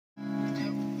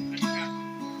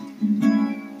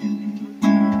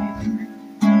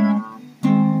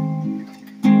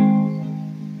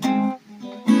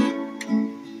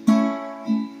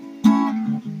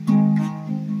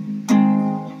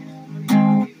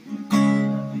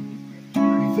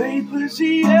Vapors of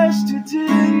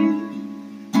yesterday,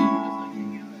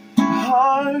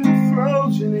 heart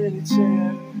frozen in its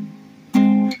air.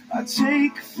 I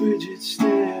take a frigid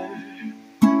stare,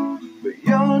 but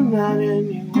you're not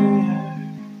anywhere.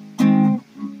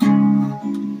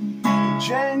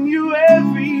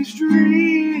 January's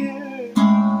drear,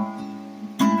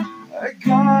 a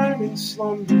garden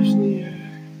slumbers near,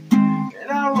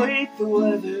 and I wait the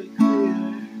weather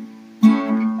clear.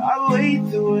 I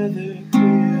wait the weather clear.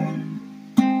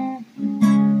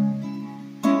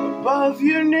 Above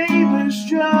your neighbor's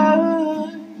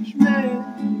judgments,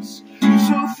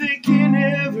 so thick in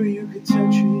ever you could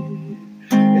touch it,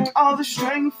 and all the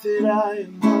strength that I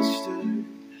have mustered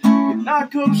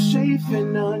cannot go safe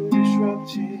and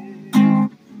undisrupted.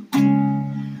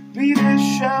 Be the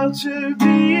shelter,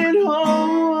 be it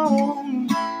home.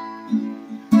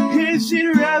 Is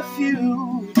it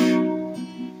refuge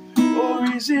or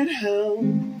is it hell?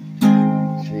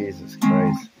 Jesus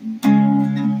Christ.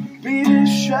 Be the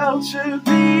shelter,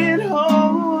 be it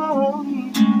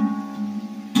home.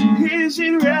 Is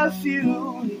it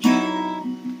refuge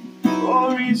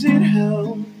or is it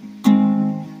hell?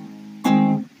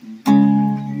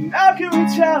 How can we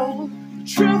tell the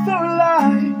truth or a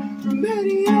lie from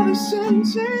any other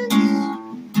sentence?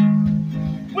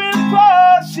 We're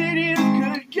positive,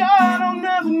 good God, I'll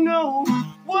never know.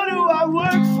 What do I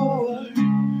work for?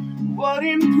 What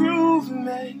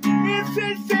improvement, if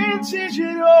advantage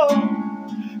at all?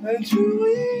 And do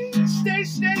we stay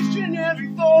stationary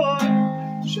for?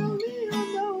 Show me a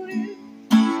motive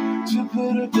to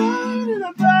put a bird in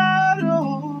a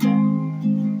bottle.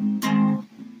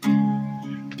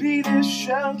 Be the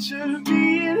shelter,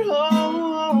 be it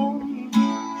home.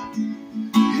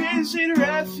 Is it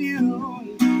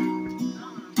refuge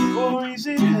or is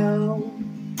it hell?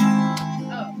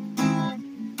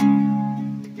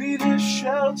 Be the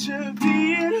shelter,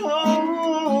 be it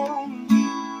home.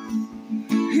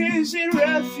 Is it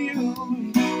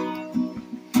refuge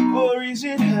or is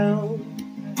it hell?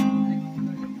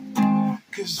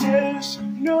 'Cause there's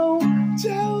no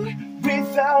doubt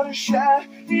without a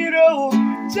shadow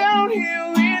down here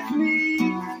with me.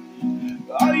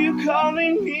 Are you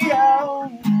calling me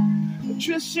out?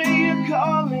 Just say you're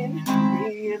calling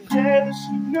me. And there's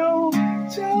no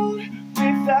doubt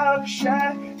without a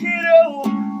shadow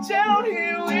down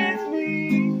here with me.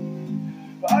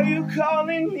 Are you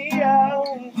calling me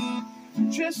out?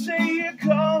 Just say you're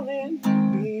calling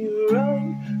me.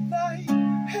 Run like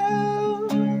hell,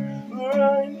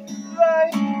 run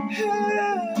like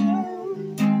hell.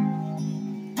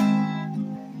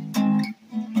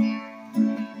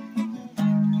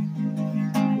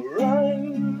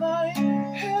 Run like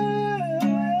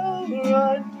hell,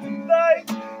 run like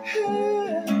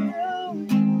hell.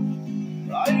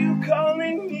 Are you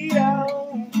calling me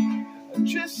out?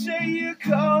 Just say you're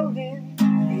calling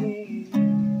me.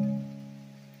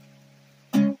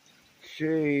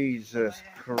 Jesus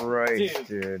Christ,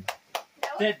 dude.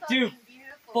 That dude,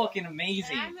 fucking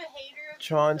amazing. I'm a hater of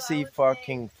Chauncy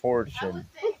fucking Fortune.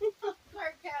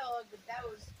 Clark catalog, but that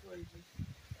was gorgeous.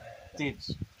 Dude,